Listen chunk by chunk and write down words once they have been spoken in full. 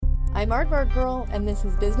I'm Aardvark Girl, and this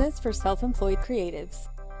is Business for Self-Employed Creatives.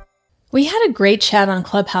 We had a great chat on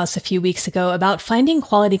Clubhouse a few weeks ago about finding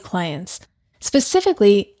quality clients.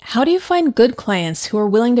 Specifically, how do you find good clients who are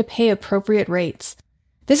willing to pay appropriate rates?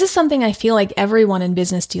 This is something I feel like everyone in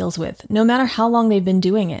business deals with, no matter how long they've been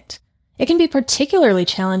doing it. It can be particularly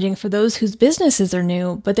challenging for those whose businesses are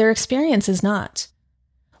new, but their experience is not.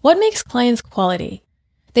 What makes clients quality?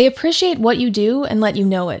 They appreciate what you do and let you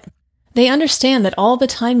know it. They understand that all the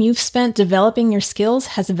time you've spent developing your skills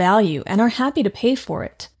has value and are happy to pay for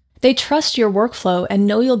it. They trust your workflow and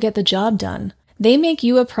know you'll get the job done. They make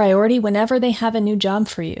you a priority whenever they have a new job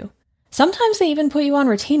for you. Sometimes they even put you on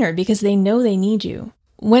retainer because they know they need you.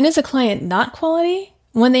 When is a client not quality?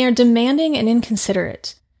 When they are demanding and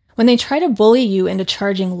inconsiderate. When they try to bully you into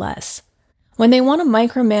charging less. When they want to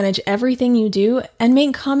micromanage everything you do and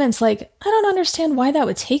make comments like, "I don't understand why that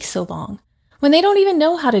would take so long." When they don't even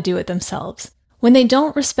know how to do it themselves. When they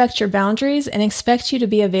don't respect your boundaries and expect you to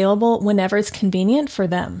be available whenever it's convenient for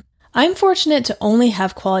them. I'm fortunate to only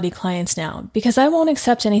have quality clients now because I won't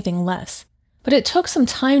accept anything less. But it took some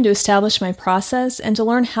time to establish my process and to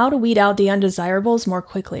learn how to weed out the undesirables more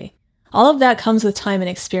quickly. All of that comes with time and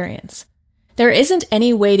experience. There isn't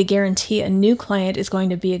any way to guarantee a new client is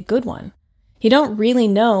going to be a good one. You don't really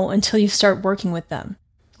know until you start working with them.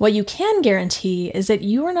 What you can guarantee is that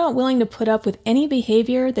you are not willing to put up with any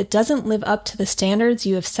behavior that doesn't live up to the standards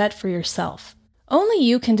you have set for yourself. Only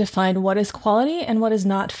you can define what is quality and what is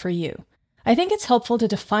not for you. I think it's helpful to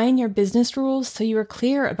define your business rules so you are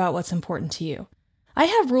clear about what's important to you. I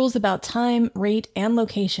have rules about time, rate, and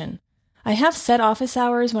location. I have set office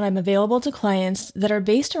hours when I'm available to clients that are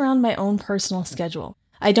based around my own personal schedule.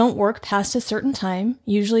 I don't work past a certain time,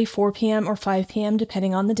 usually 4 p.m. or 5 p.m.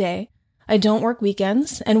 depending on the day. I don't work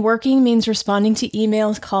weekends, and working means responding to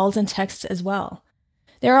emails, calls, and texts as well.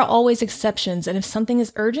 There are always exceptions, and if something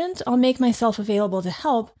is urgent, I'll make myself available to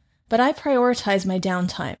help, but I prioritize my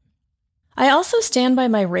downtime. I also stand by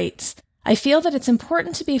my rates. I feel that it's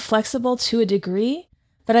important to be flexible to a degree,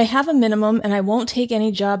 but I have a minimum and I won't take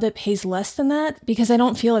any job that pays less than that because I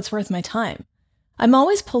don't feel it's worth my time. I'm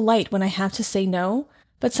always polite when I have to say no,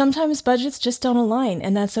 but sometimes budgets just don't align,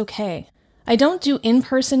 and that's okay. I don't do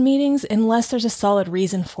in-person meetings unless there's a solid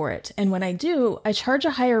reason for it, and when I do, I charge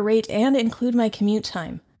a higher rate and include my commute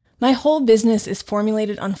time. My whole business is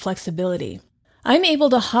formulated on flexibility. I'm able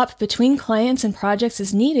to hop between clients and projects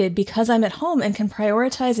as needed because I'm at home and can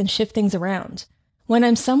prioritize and shift things around. When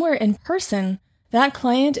I'm somewhere in person, that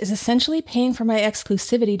client is essentially paying for my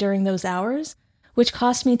exclusivity during those hours, which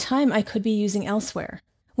costs me time I could be using elsewhere.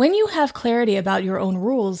 When you have clarity about your own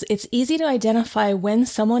rules, it's easy to identify when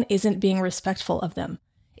someone isn't being respectful of them.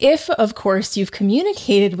 If, of course, you've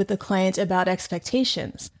communicated with the client about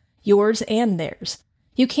expectations, yours and theirs.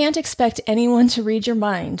 You can't expect anyone to read your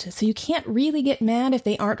mind, so you can't really get mad if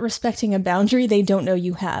they aren't respecting a boundary they don't know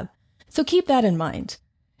you have. So keep that in mind.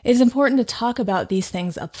 It's important to talk about these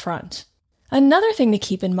things up front. Another thing to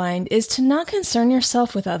keep in mind is to not concern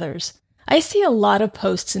yourself with others. I see a lot of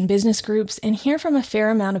posts in business groups and hear from a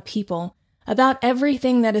fair amount of people about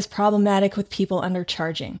everything that is problematic with people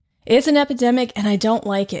undercharging. It's an epidemic and I don't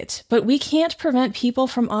like it, but we can't prevent people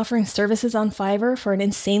from offering services on Fiverr for an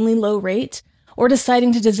insanely low rate or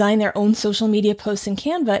deciding to design their own social media posts in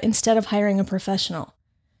Canva instead of hiring a professional.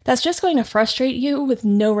 That's just going to frustrate you with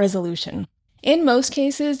no resolution. In most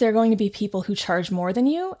cases, there are going to be people who charge more than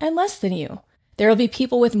you and less than you. There will be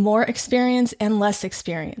people with more experience and less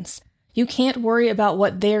experience. You can't worry about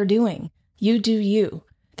what they're doing. You do you.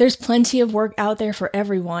 There's plenty of work out there for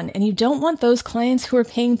everyone, and you don't want those clients who are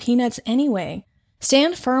paying peanuts anyway.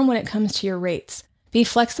 Stand firm when it comes to your rates. Be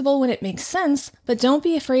flexible when it makes sense, but don't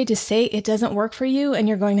be afraid to say it doesn't work for you and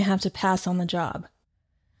you're going to have to pass on the job.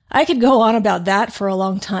 I could go on about that for a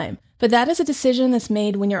long time, but that is a decision that's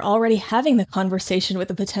made when you're already having the conversation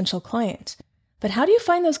with a potential client. But how do you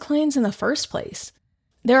find those clients in the first place?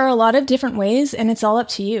 There are a lot of different ways, and it's all up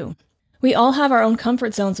to you. We all have our own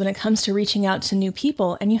comfort zones when it comes to reaching out to new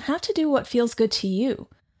people, and you have to do what feels good to you.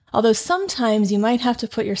 Although sometimes you might have to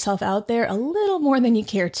put yourself out there a little more than you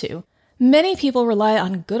care to. Many people rely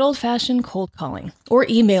on good old-fashioned cold calling, or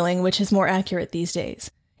emailing, which is more accurate these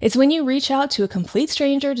days. It's when you reach out to a complete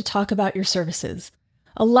stranger to talk about your services.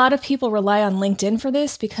 A lot of people rely on LinkedIn for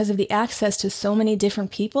this because of the access to so many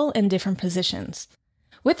different people in different positions.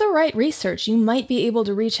 With the right research, you might be able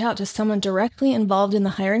to reach out to someone directly involved in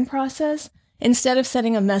the hiring process instead of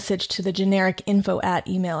sending a message to the generic info@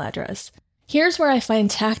 email address. Here's where I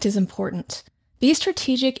find tact is important. Be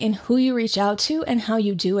strategic in who you reach out to and how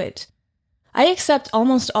you do it. I accept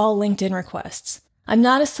almost all LinkedIn requests. I'm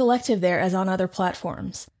not as selective there as on other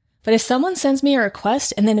platforms. But if someone sends me a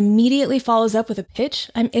request and then immediately follows up with a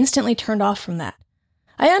pitch, I'm instantly turned off from that.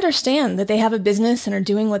 I understand that they have a business and are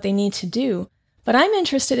doing what they need to do, but I'm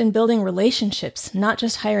interested in building relationships, not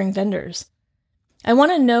just hiring vendors. I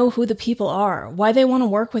want to know who the people are, why they want to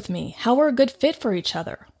work with me, how we're a good fit for each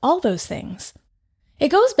other, all those things. It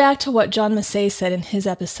goes back to what John Massey said in his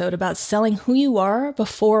episode about selling who you are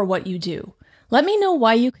before what you do. Let me know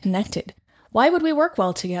why you connected. Why would we work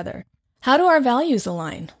well together? How do our values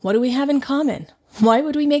align? What do we have in common? Why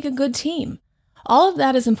would we make a good team? All of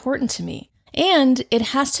that is important to me, and it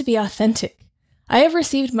has to be authentic. I have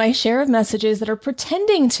received my share of messages that are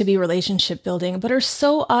pretending to be relationship building, but are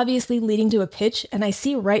so obviously leading to a pitch, and I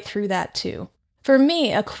see right through that too. For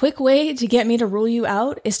me, a quick way to get me to rule you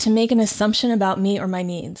out is to make an assumption about me or my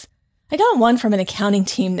needs. I got one from an accounting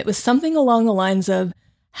team that was something along the lines of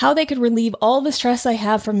how they could relieve all the stress I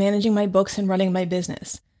have from managing my books and running my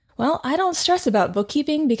business. Well, I don't stress about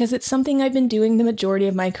bookkeeping because it's something I've been doing the majority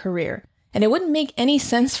of my career, and it wouldn't make any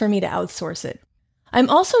sense for me to outsource it. I'm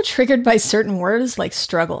also triggered by certain words like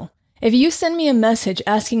struggle. If you send me a message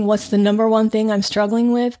asking what's the number one thing I'm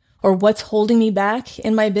struggling with, or what's holding me back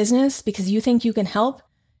in my business because you think you can help,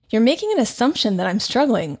 you're making an assumption that I'm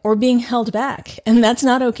struggling or being held back, and that's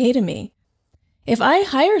not okay to me. If I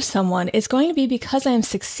hire someone, it's going to be because I am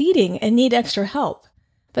succeeding and need extra help.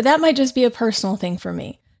 But that might just be a personal thing for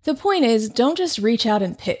me. The point is, don't just reach out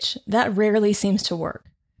and pitch. That rarely seems to work.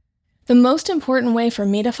 The most important way for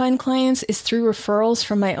me to find clients is through referrals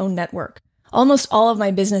from my own network. Almost all of my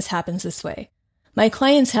business happens this way. My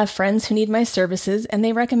clients have friends who need my services and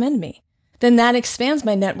they recommend me. Then that expands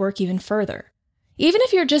my network even further. Even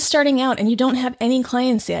if you're just starting out and you don't have any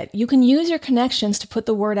clients yet, you can use your connections to put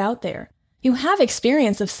the word out there. You have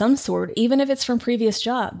experience of some sort, even if it's from previous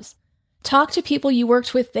jobs. Talk to people you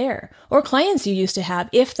worked with there, or clients you used to have,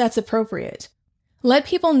 if that's appropriate. Let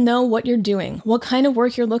people know what you're doing, what kind of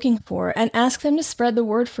work you're looking for, and ask them to spread the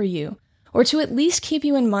word for you, or to at least keep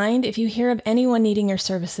you in mind if you hear of anyone needing your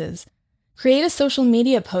services. Create a social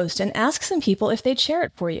media post and ask some people if they'd share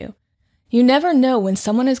it for you. You never know when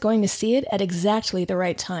someone is going to see it at exactly the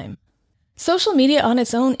right time. Social media on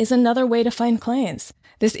its own is another way to find clients.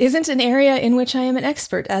 This isn't an area in which I am an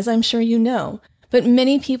expert, as I'm sure you know, but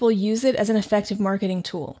many people use it as an effective marketing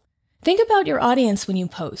tool. Think about your audience when you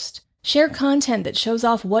post. Share content that shows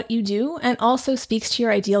off what you do and also speaks to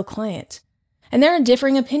your ideal client. And there are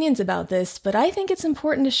differing opinions about this, but I think it's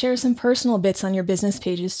important to share some personal bits on your business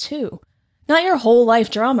pages too. Not your whole life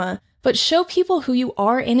drama, but show people who you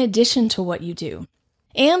are in addition to what you do.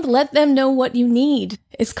 And let them know what you need.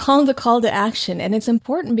 It's called a call to action, and it's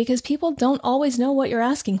important because people don't always know what you're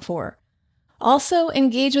asking for. Also,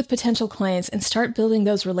 engage with potential clients and start building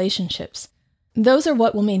those relationships. Those are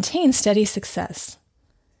what will maintain steady success.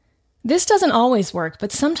 This doesn't always work,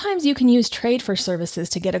 but sometimes you can use trade for services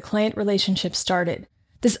to get a client relationship started.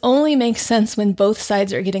 This only makes sense when both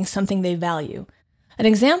sides are getting something they value. An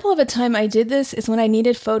example of a time I did this is when I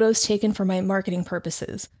needed photos taken for my marketing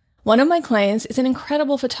purposes. One of my clients is an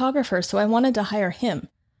incredible photographer, so I wanted to hire him.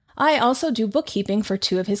 I also do bookkeeping for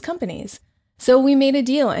 2 of his companies. So we made a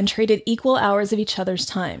deal and traded equal hours of each other's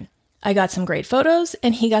time. I got some great photos,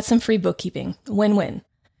 and he got some free bookkeeping. Win-win.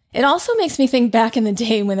 It also makes me think back in the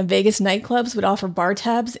day when the Vegas nightclubs would offer bar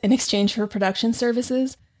tabs in exchange for production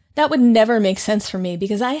services. That would never make sense for me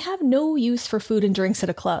because I have no use for food and drinks at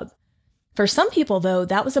a club. For some people, though,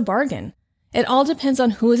 that was a bargain. It all depends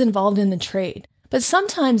on who is involved in the trade, but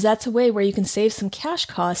sometimes that's a way where you can save some cash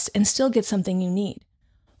costs and still get something you need.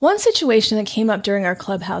 One situation that came up during our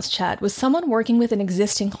Clubhouse chat was someone working with an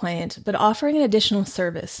existing client but offering an additional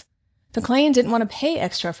service. The client didn't want to pay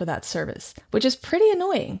extra for that service, which is pretty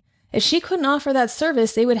annoying. If she couldn't offer that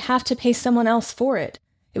service, they would have to pay someone else for it.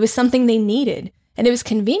 It was something they needed, and it was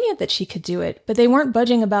convenient that she could do it, but they weren't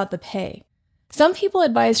budging about the pay. Some people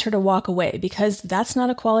advised her to walk away because that's not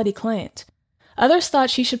a quality client. Others thought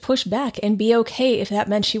she should push back and be okay if that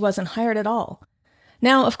meant she wasn't hired at all.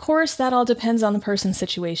 Now, of course, that all depends on the person's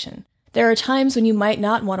situation. There are times when you might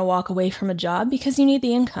not want to walk away from a job because you need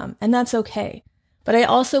the income, and that's okay. But I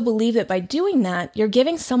also believe that by doing that, you're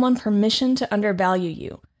giving someone permission to undervalue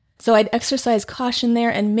you. So I'd exercise caution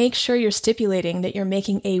there and make sure you're stipulating that you're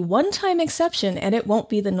making a one-time exception and it won't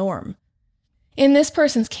be the norm. In this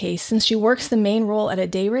person's case, since she works the main role at a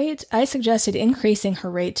day rate, I suggested increasing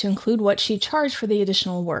her rate to include what she charged for the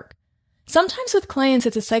additional work. Sometimes with clients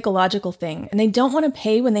it's a psychological thing, and they don't want to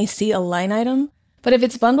pay when they see a line item, but if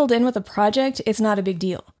it's bundled in with a project, it's not a big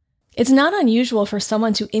deal. It's not unusual for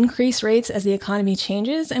someone to increase rates as the economy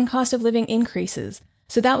changes and cost of living increases,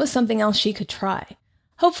 so that was something else she could try.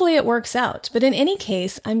 Hopefully it works out, but in any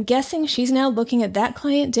case, I'm guessing she's now looking at that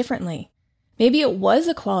client differently. Maybe it was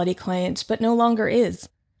a quality client, but no longer is.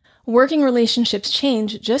 Working relationships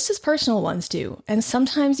change just as personal ones do, and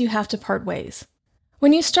sometimes you have to part ways.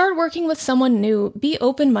 When you start working with someone new, be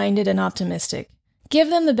open-minded and optimistic.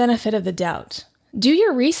 Give them the benefit of the doubt. Do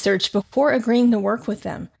your research before agreeing to work with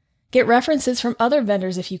them. Get references from other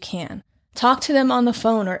vendors if you can. Talk to them on the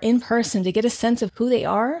phone or in person to get a sense of who they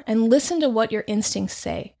are and listen to what your instincts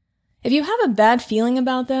say. If you have a bad feeling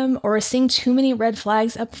about them or are seeing too many red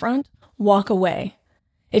flags up front, walk away.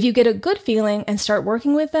 If you get a good feeling and start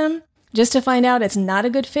working with them, just to find out it's not a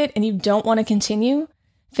good fit and you don't want to continue,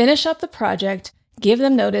 finish up the project, give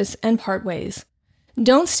them notice, and part ways.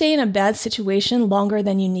 Don't stay in a bad situation longer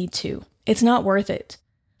than you need to. It's not worth it.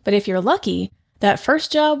 But if you're lucky, that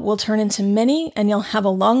first job will turn into many and you'll have a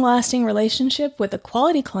long-lasting relationship with the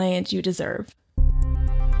quality client you deserve.